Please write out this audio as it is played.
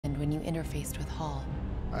when you interfaced with Hall?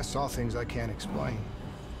 I saw things I can't explain.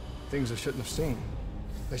 Things I shouldn't have seen.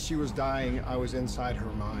 As she was dying, I was inside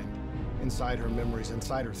her mind, inside her memories,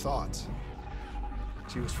 inside her thoughts.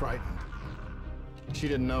 She was frightened. She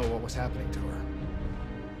didn't know what was happening to her.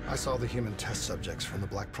 I saw the human test subjects from the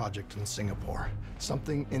Black Project in Singapore.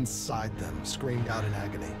 Something inside them screamed out in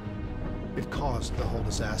agony. It caused the whole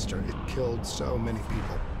disaster. It killed so many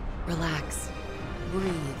people. Relax.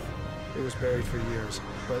 Breathe. It was buried for years,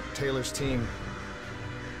 but Taylor's team,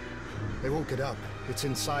 they won't get up. It's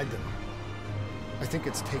inside them. I think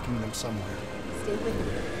it's taking them somewhere. Stay with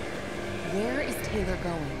me. Where is Taylor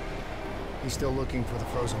going? He's still looking for the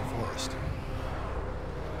frozen forest.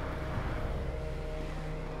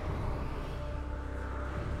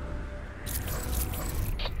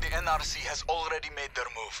 The NRC has already made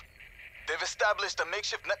their move. They've established a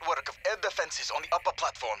makeshift network of air defenses on the upper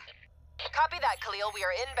platform. Copy that, Khalil. We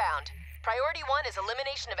are inbound. Priority 1 is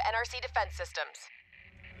elimination of NRC defense systems.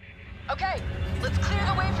 Okay, let's clear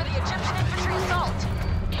the way for the Egyptian infantry assault.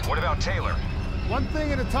 What about Taylor? One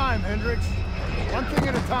thing at a time, Hendricks. One thing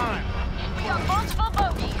at a time. We got multiple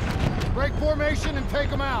bogeys. Break formation and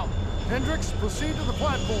take them out. Hendricks, proceed to the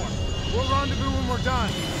platform. We'll rendezvous when we're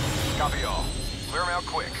done. Copy all. Clear them out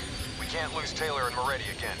quick. We can't lose Taylor and Moretti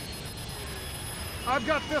again. I've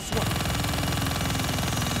got this one.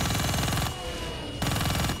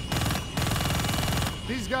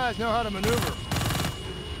 These guys know how to maneuver.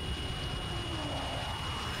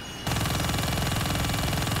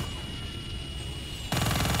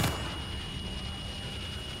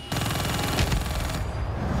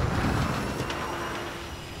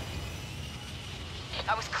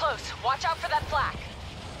 I was close. Watch out for that flak.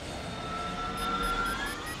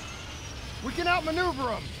 We can outmaneuver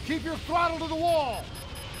them. Keep your throttle to the wall.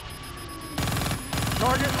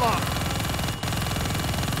 Target locked.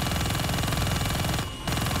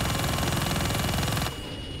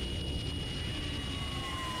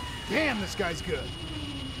 Damn, this guy's good.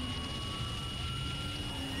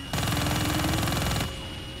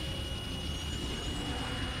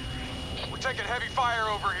 We're taking heavy fire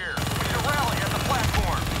over here. We need a rally at the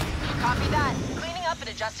platform. Copy that. Cleaning up and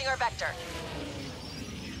adjusting our vector.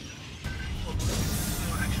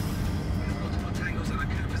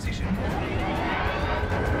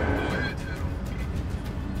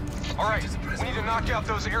 All right, we need to knock out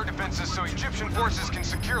those air defenses so Egyptian forces can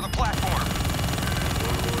secure the platform.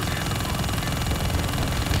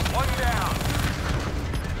 One down.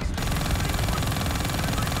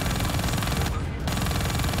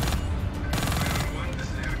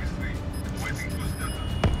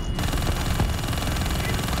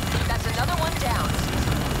 That's another one down.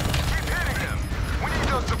 Keep hitting them. We need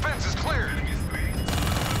those defenses cleared.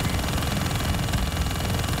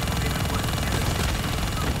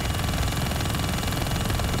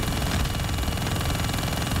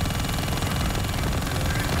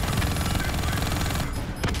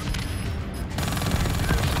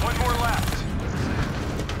 One more left.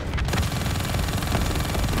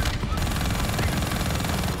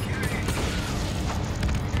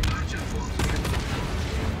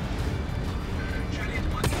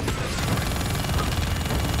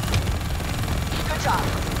 Good job.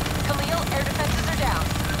 Khalil, air defenses are down.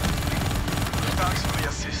 Thanks for the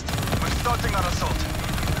assist. We're starting our assault.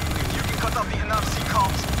 If you can cut off the NRC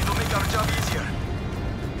comms, it'll make our job easier.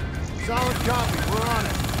 Solid copy. We're on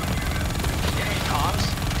it. Any comms?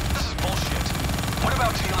 This is bullshit. What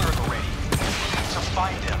about Taylor and Moretti? So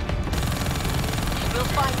find him.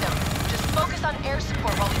 We'll find them. Just focus on air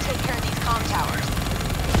support while we take care of these comm towers.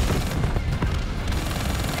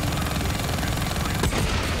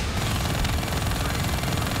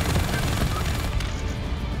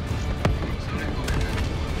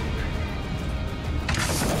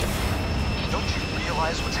 Don't you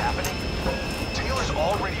realize what's happening? Taylor's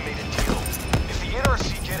already made a deal. If the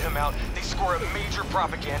NRC get him out, they score a major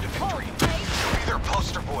propaganda victory. He'll be their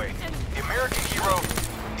poster boy. The American hero,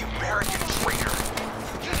 the American traitor.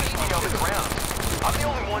 You need me on the ground. I'm the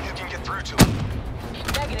only one who can get through to him.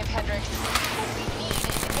 Negative, Hendricks. What we need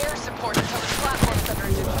is air support until the platform's under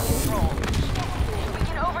Egyptian control. We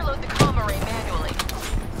can overload the comm array manually.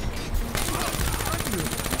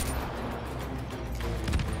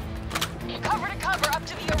 Cover to cover up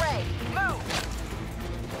to the array. Move!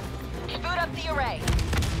 Boot up the array.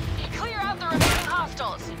 Clear out the remaining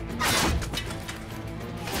hostiles.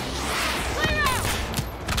 Clear out!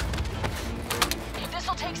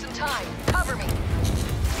 This'll take some time. Cover me.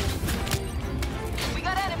 We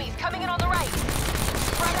got enemies coming in on the right.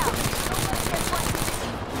 Spread out. Don't let it get flanked.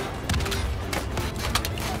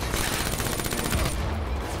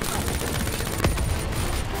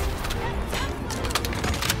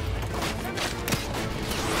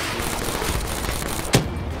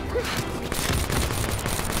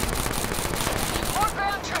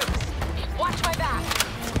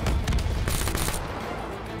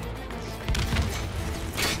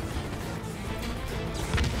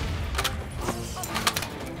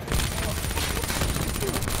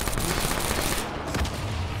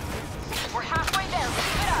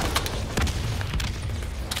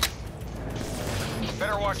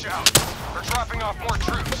 more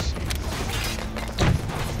troops.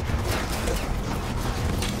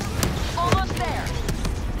 Almost there.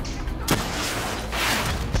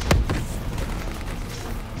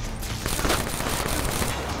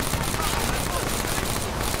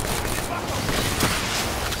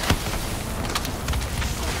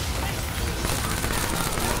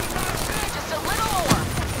 Just a little more.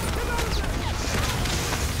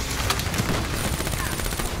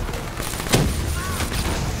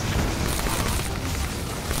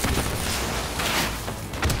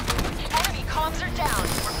 Enemy comms are down.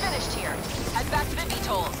 We're finished here. Head back to the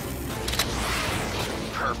VTOLs.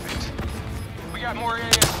 Perfect. We got more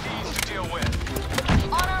ASDs to deal with.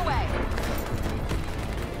 On our way.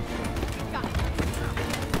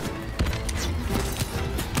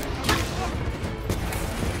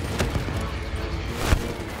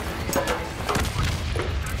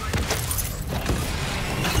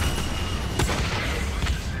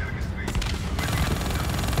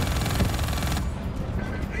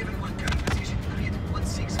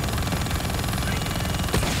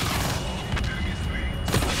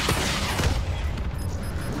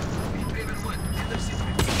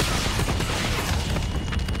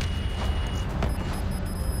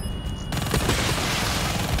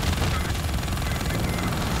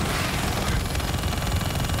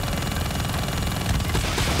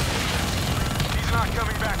 He's not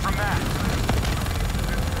coming back from that.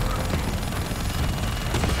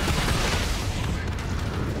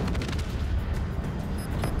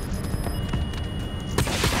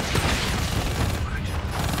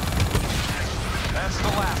 That's the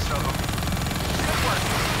last of them. Good work.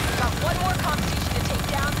 Got one more comm station to take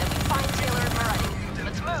down, then we find Taylor and Moretti.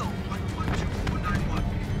 Let's move.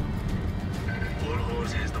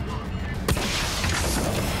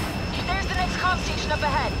 There's the next comm station up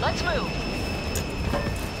ahead. Let's move.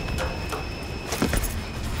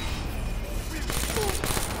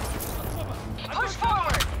 Push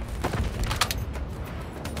forward.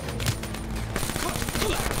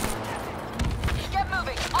 Get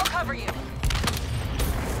moving. I'll cover you.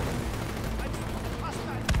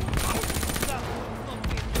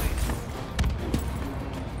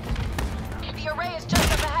 The array is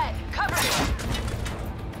just up ahead. Cover me.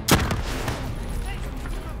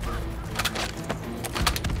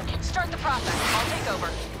 Start the process. I'll take over.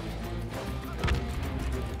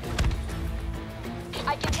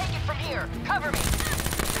 I can take it from here. Cover me.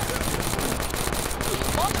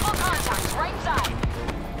 Multiple contacts, right side.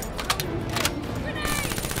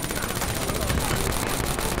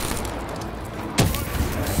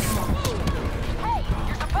 Hey,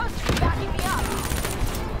 you're supposed to be backing me up.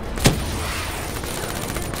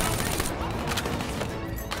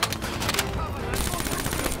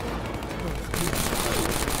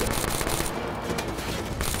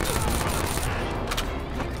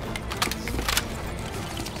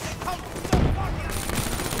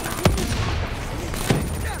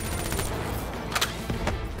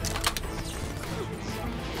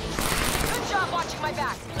 Good job watching my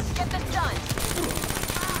back. Let's get this done.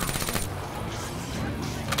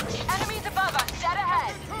 Enemies above us, dead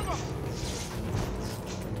ahead.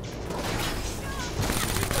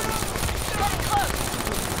 Getting close.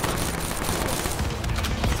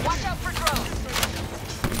 Watch out for drones.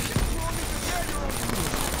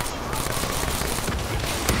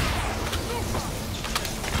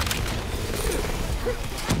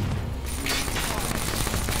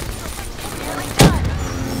 Nearly done.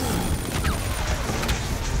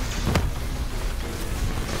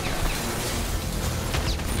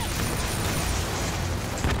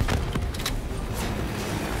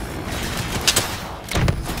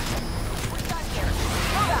 We're done here.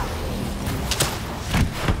 Move out.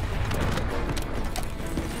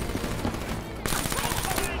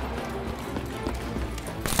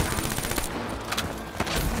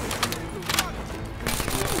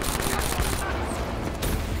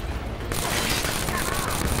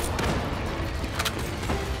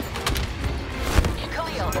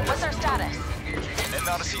 Khalil, what's our status?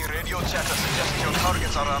 NRC radio chatter suggests your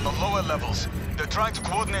targets are on the lower levels. They're trying to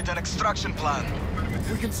coordinate an extraction plan.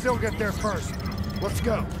 We can still get there first. Let's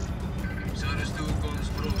go.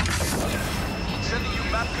 Sending you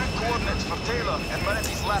map grid coordinates for Taylor and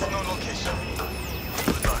Moretti's last known location.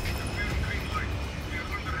 Good luck.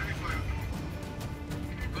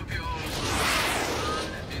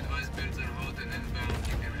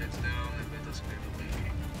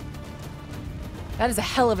 That is a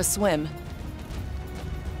hell of a swim.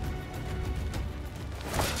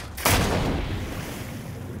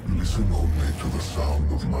 Listen only to the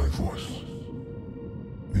sound of my voice.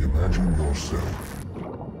 Imagine yourself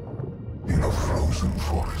in a frozen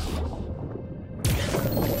forest.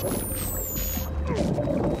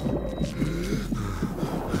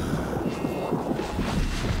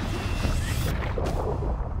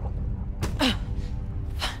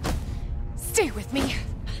 Stay with me.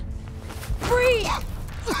 Breathe!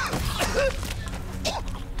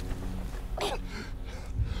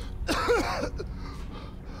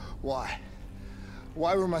 Why?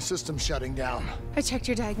 Why were my systems shutting down? I checked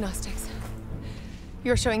your diagnostics.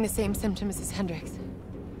 You're showing the same symptoms as Hendrix.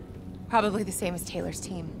 Probably the same as Taylor's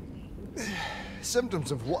team.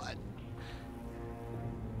 Symptoms of what?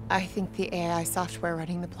 I think the AI software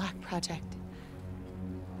running the Black Project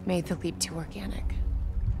made the leap to organic.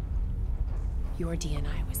 Your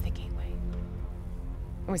DNI was the gateway.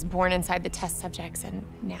 It was born inside the test subjects, and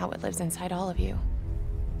now it lives inside all of you.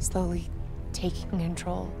 Slowly taking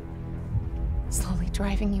control. Slowly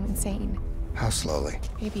driving you insane. How slowly?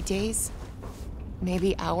 Maybe days,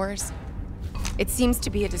 maybe hours. It seems to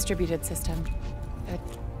be a distributed system.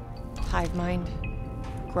 A hive mind,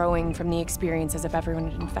 growing from the experiences of everyone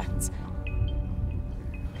it infects.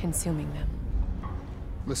 Consuming them.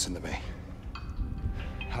 Listen to me.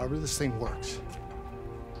 However this thing works,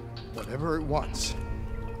 whatever it wants,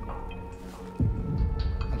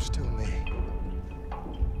 I'm still me.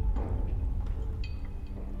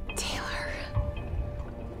 Taylor.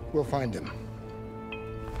 We'll find him.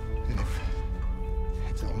 And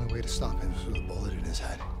if the only way to stop him is with a bullet in his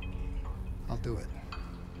head, I'll do it.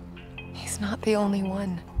 He's not the only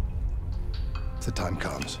one. If the time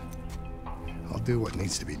comes, I'll do what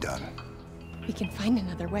needs to be done. We can find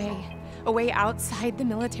another way. A way outside the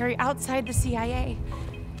military, outside the CIA.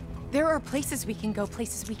 There are places we can go,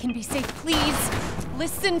 places we can be safe. Please,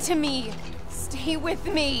 listen to me. Stay with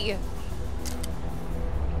me.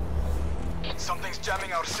 Something's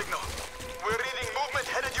jamming our signal. We're reading movement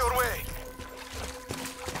headed your way.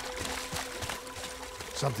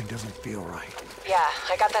 Something doesn't feel right. Yeah,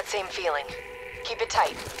 I got that same feeling. Keep it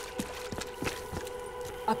tight.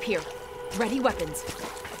 Up here. Ready weapons.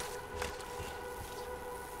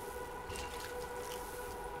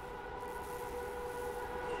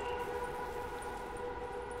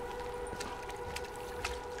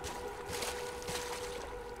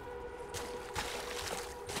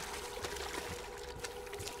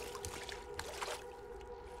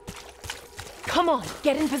 Come on,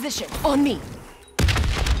 get in position. On me.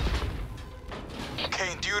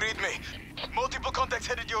 Kane, do you read me? Multiple contacts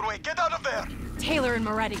headed your way. Get out of there! Taylor and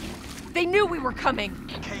Moretti. They knew we were coming.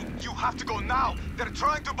 Kane, you have to go now. They're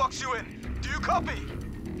trying to box you in. Do you copy?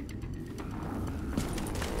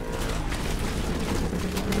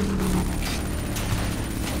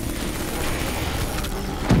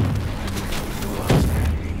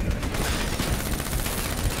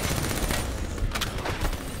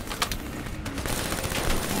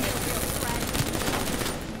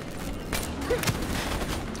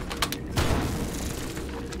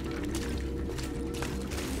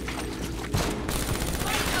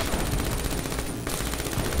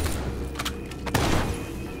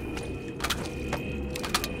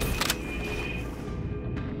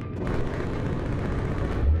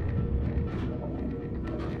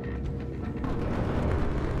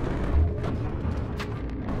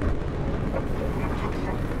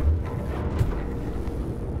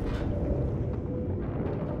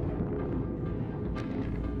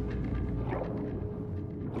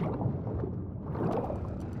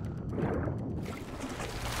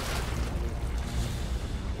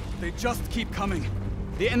 They just keep coming.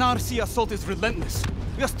 The NRC assault is relentless.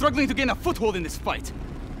 We are struggling to gain a foothold in this fight.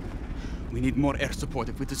 We need more air support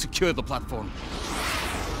if we're to secure the platform.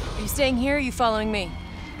 Are you staying here or are you following me?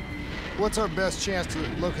 What's our best chance to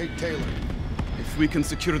locate Taylor? If we can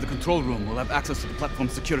secure the control room, we'll have access to the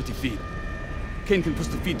platform's security feed. Kane can push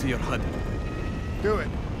the feed to your HUD. Do it.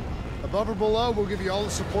 Above or below, we'll give you all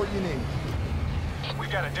the support you need.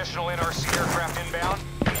 We've got additional NRC aircraft inbound.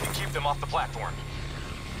 We need to keep them off the platform.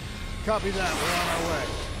 Copy that. We're on our way.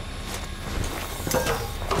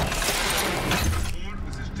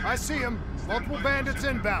 I see him. Multiple bandits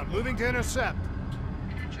inbound, moving to intercept.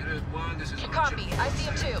 Copy. I see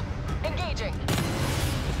him too. Engaging.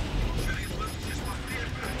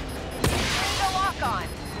 Need a lock-on.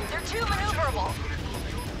 They're too maneuverable.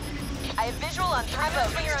 I have visual on Bravo.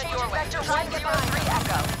 Changing vector 103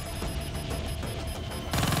 Echo.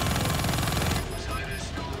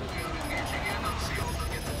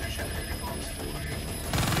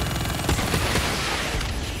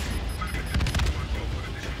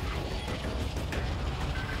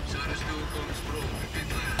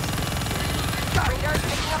 Radar's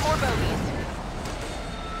picking up more bogeys.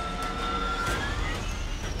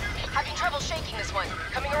 Having trouble shaking this one.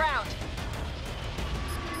 Coming around.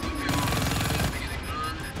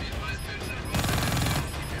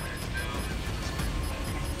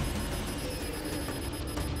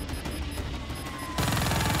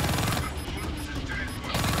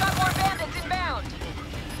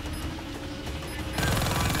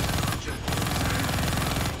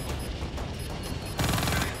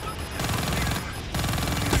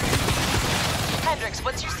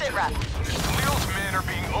 what's your sit rep? Khalil's men are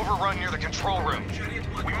being overrun near the control room.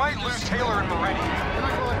 We might lose Taylor and Moretti. We're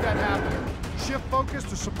not gonna let that happen. Shift focus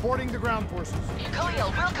to supporting the ground forces.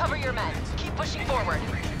 Khalil, we'll cover your men. Keep pushing forward.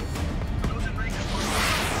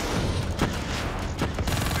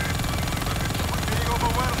 Being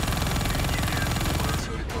overwhelmed.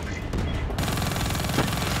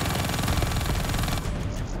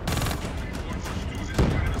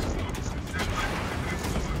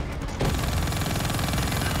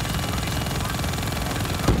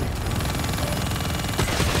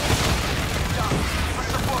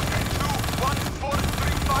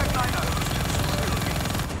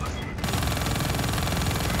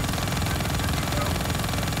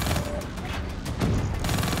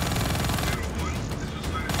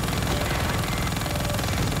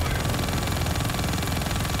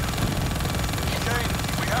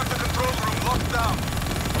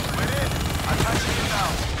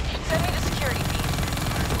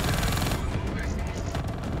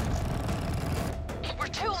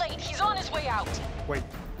 Wait.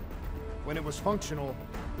 When it was functional,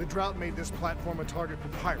 the drought made this platform a target for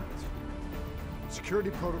pirates.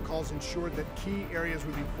 Security protocols ensured that key areas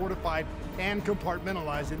would be fortified and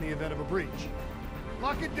compartmentalized in the event of a breach.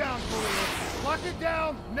 Lock it down, Khalil. Lock it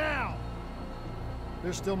down now!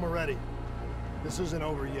 There's still Moretti. This isn't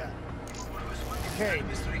over yet. Kane,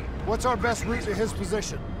 what's our best route to his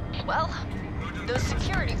position? Well, those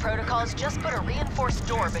security protocols just put a reinforced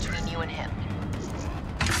door between you and him.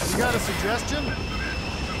 You got a suggestion?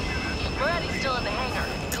 Moretti's still in the hangar.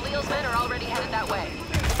 Khalil's men are already headed that way.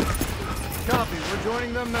 Copy. We're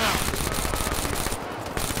joining them now.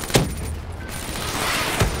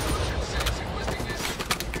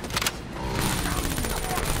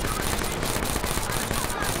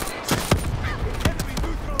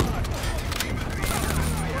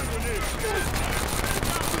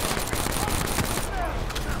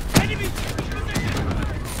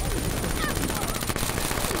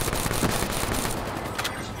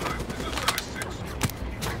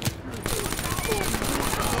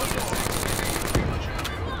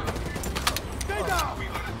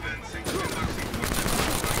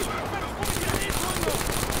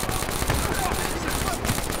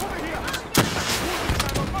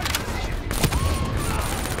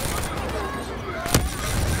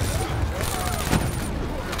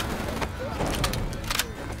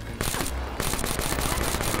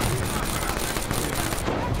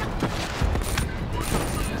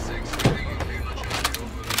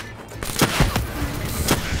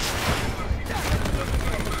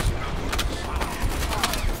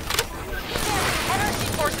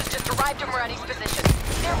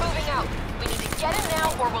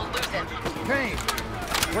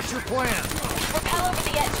 What's your plan? Rappel over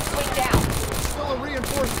the edge, swing down. There's still a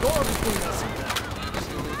reinforced door between us.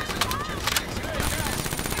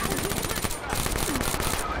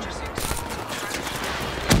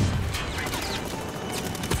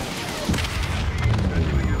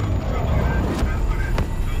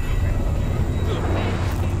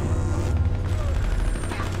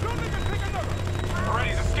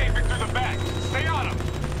 Moretti's escaping through the back. Stay on him.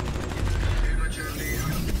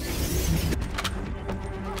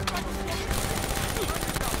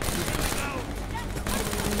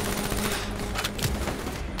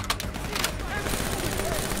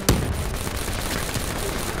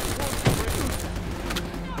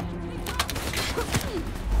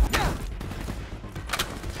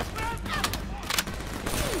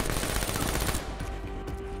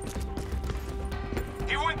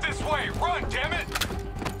 He went this way! Run, damn it!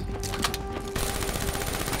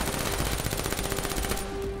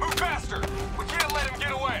 Move faster! We can't let him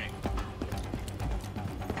get away!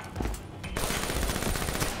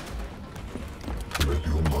 Let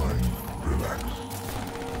your mind relax.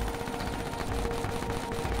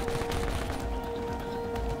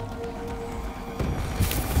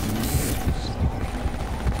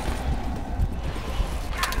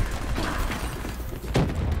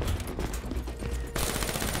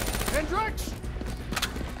 Hendricks!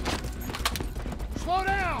 Slow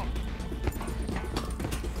down!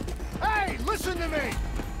 Hey, listen to me!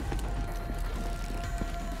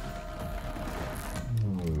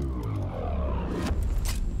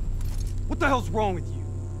 What the hell's wrong with you?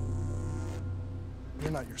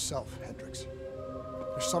 You're not yourself, Hendricks.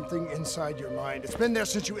 There's something inside your mind. It's been there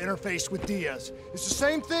since you interfaced with Diaz. It's the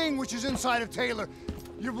same thing which is inside of Taylor.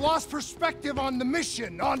 You've lost perspective on the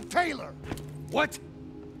mission, on Taylor. What?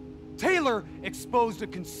 Taylor exposed a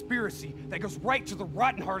conspiracy that goes right to the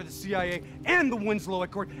rotten heart of the CIA and the Winslow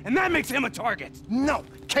Accord, and that makes him a target. No,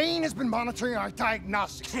 Kane has been monitoring our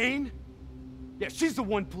diagnostics. Kane? Yeah, she's the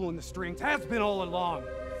one pulling the strings, has been all along.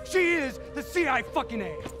 She is the CIA fucking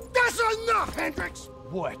A. That's enough, Hendricks!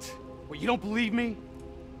 What? What, you don't believe me?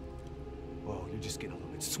 Well, you're just getting a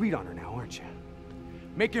little bit sweet on her now, aren't you?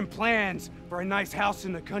 Making plans for a nice house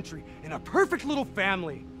in the country and a perfect little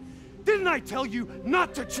family. Didn't I tell you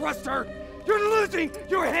not to trust her? You're losing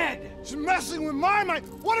your head! She's messing with my mind.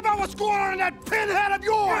 What about what's going on in that pinhead of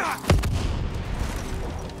yours?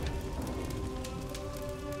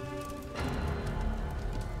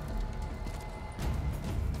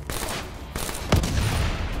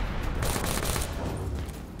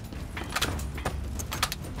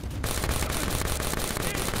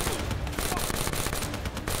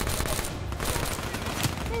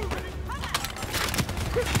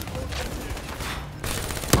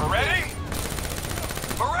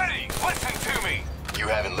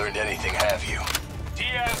 Anything, have you?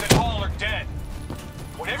 Diaz and Hall are dead.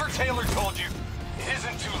 Whatever Taylor told you, it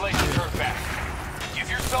isn't too late to turn back. Give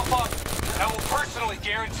yourself up, and I will personally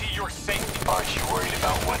guarantee your safety. Aren't you worried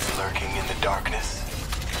about what's lurking in the darkness?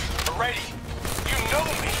 Already, you know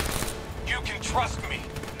me. You can trust me.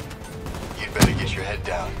 You'd better get your head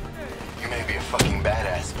down. You may be a fucking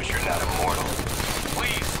badass, but you're not immortal.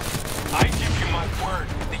 Please, I give you my word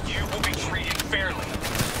that you will be treated fairly.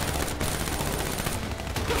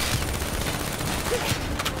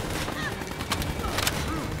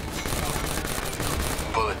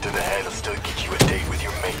 Bullet to the head will still get you a date with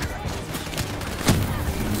your maker.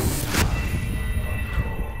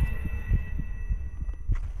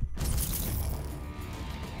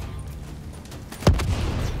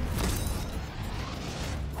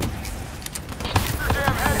 Keep your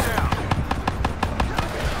damn head down.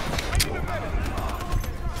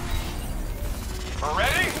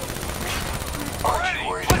 Ready? Aren't you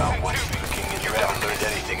worried about what's lurking and you haven't learned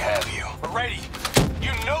anything, have you? Ready?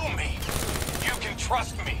 You know me. You can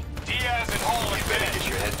trust me. Diaz and Hall are dead. Get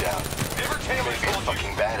your head down. Never Taylor told you.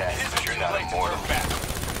 Fucking badass, but you're not immortal.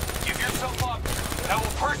 Give yourself up, and I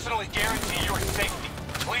will personally guarantee your safety.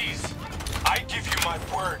 Please, I give you my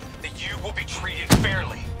word that you will be treated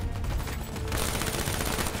fairly.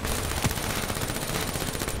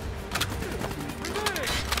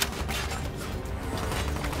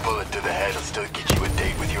 Bullet to the head will still get you a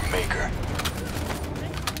date with your maker.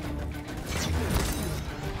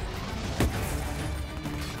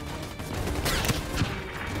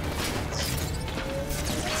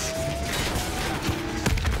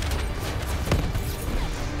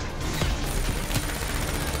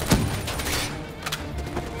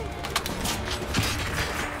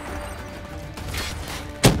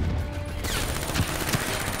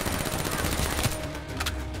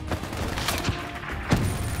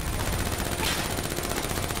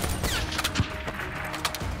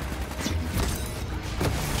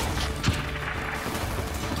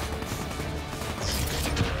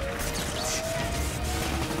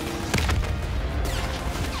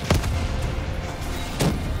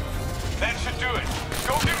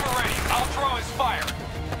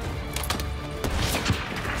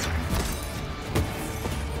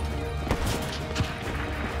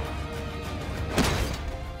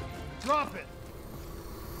 Drop it!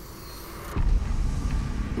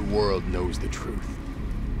 The world knows the truth.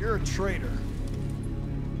 You're a traitor.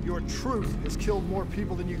 Your truth has killed more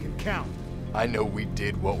people than you can count. I know we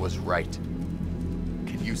did what was right.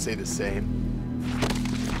 Can you say the same?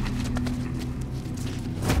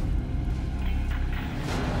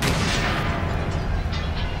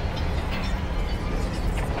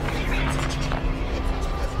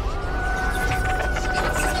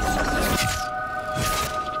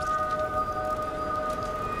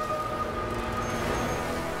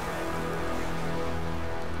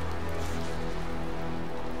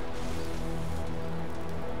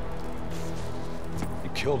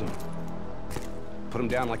 Killed him. Put him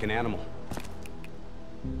down like an animal.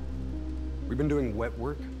 We've been doing wet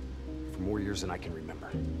work for more years than I can remember.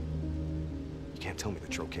 You can't tell me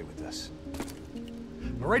that you're okay with this.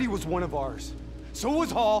 Moretti was one of ours. So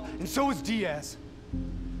was Hall, and so was Diaz.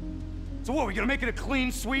 So what, are we gonna make it a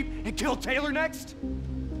clean sweep and kill Taylor next?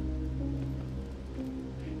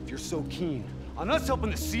 If you're so keen on us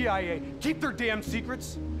helping the CIA keep their damn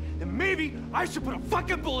secrets, then maybe I should put a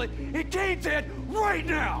fucking bullet in Kane's head right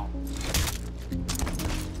now!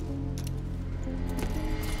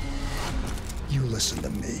 You listen to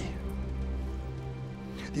me.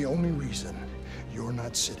 The only reason you're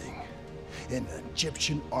not sitting in an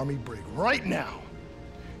Egyptian army brig right now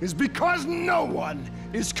is because no one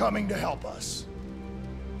is coming to help us.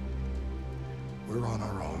 We're on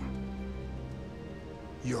our own.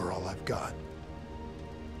 You're all I've got.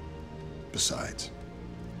 Besides,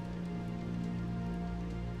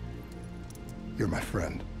 you're my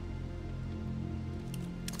friend.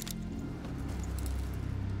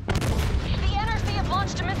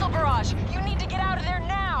 launched a missile barrage. You need to get out of there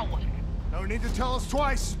now! No need to tell us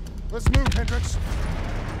twice. Let's move, Hendricks.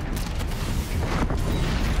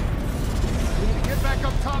 We need to get back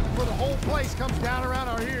up top before the whole place comes down around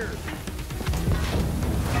our ears.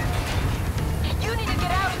 You need to get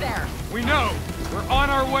out of there! We know! We're on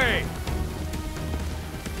our way!